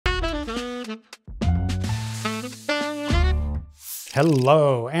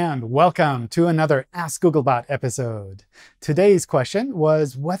Hello, and welcome to another Ask Googlebot episode. Today's question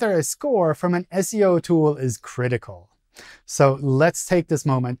was whether a score from an SEO tool is critical. So let's take this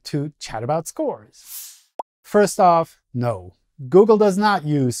moment to chat about scores. First off, no. Google does not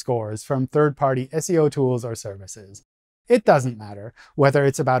use scores from third-party SEO tools or services. It doesn't matter whether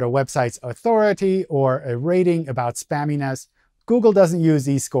it's about a website's authority or a rating about spamminess. Google doesn't use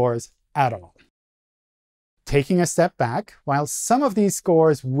these scores at all. Taking a step back, while some of these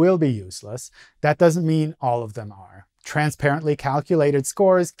scores will be useless, that doesn't mean all of them are. Transparently calculated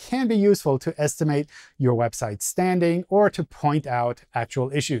scores can be useful to estimate your website's standing or to point out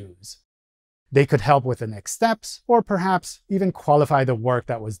actual issues. They could help with the next steps, or perhaps even qualify the work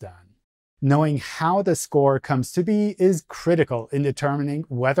that was done. Knowing how the score comes to be is critical in determining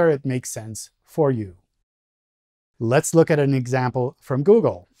whether it makes sense for you. Let's look at an example from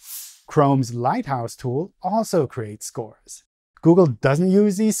Google. Chrome's Lighthouse tool also creates scores. Google doesn't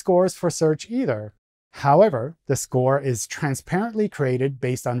use these scores for search either. However, the score is transparently created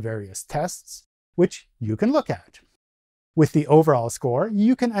based on various tests, which you can look at. With the overall score,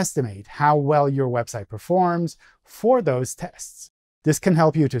 you can estimate how well your website performs for those tests. This can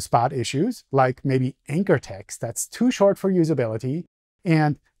help you to spot issues, like maybe anchor text that's too short for usability,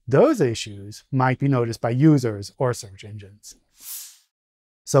 and those issues might be noticed by users or search engines.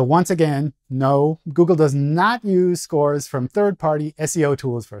 So once again, no, Google does not use scores from third-party SEO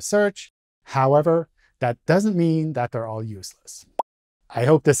tools for search. However, that doesn't mean that they're all useless. I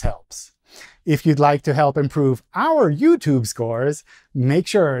hope this helps. If you'd like to help improve our YouTube scores, make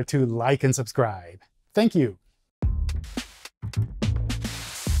sure to like and subscribe. Thank you.